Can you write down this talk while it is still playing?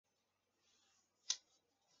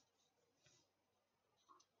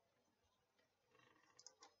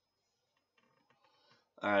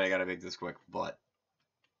Alright, I gotta make this quick, but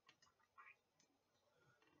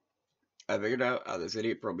I figured out how this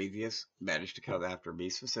idiot Prometheus managed to come after me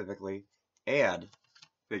specifically, and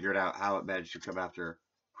figured out how it managed to come after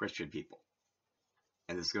Christian people.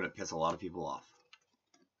 And this is going to piss a lot of people off.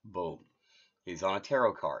 Boom. He's on a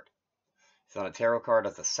tarot card. He's on a tarot card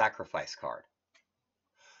as a sacrifice card.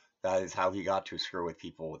 That is how he got to screw with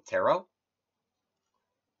people with tarot,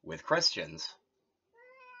 with Christians,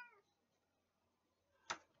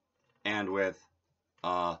 and with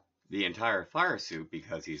the entire fire suit,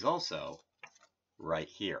 because he's also right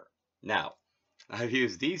here. Now, I've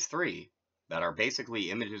used these three that are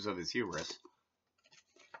basically images of his hubris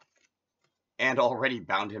and already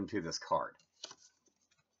bound him to this card.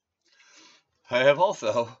 I have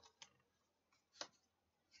also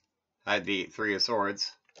had the Three of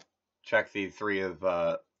Swords check the Three of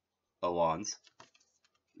Wands,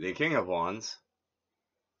 the King of Wands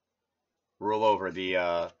rule over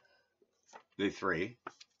the three,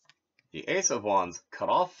 the Ace of Wands cut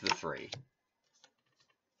off the three,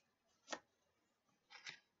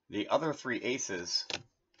 the other three aces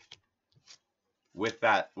with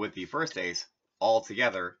the first ace all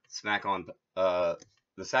together smack on the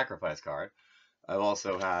sacrifice card. I've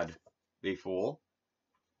also had the Fool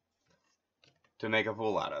to make a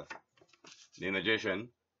fool out of, the Magician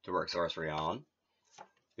to work sorcery on,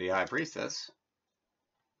 the High Priestess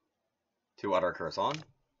to utter curse on,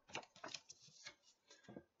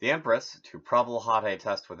 the Empress to probable hot a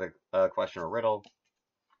test with a question or riddle,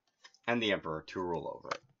 and the Emperor to rule over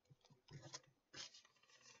it.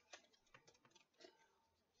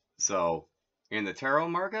 So, in the Tarot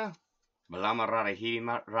Marga,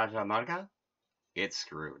 Raja Marga, it's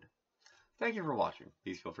screwed. Thank you for watching.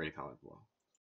 Please feel free to comment below.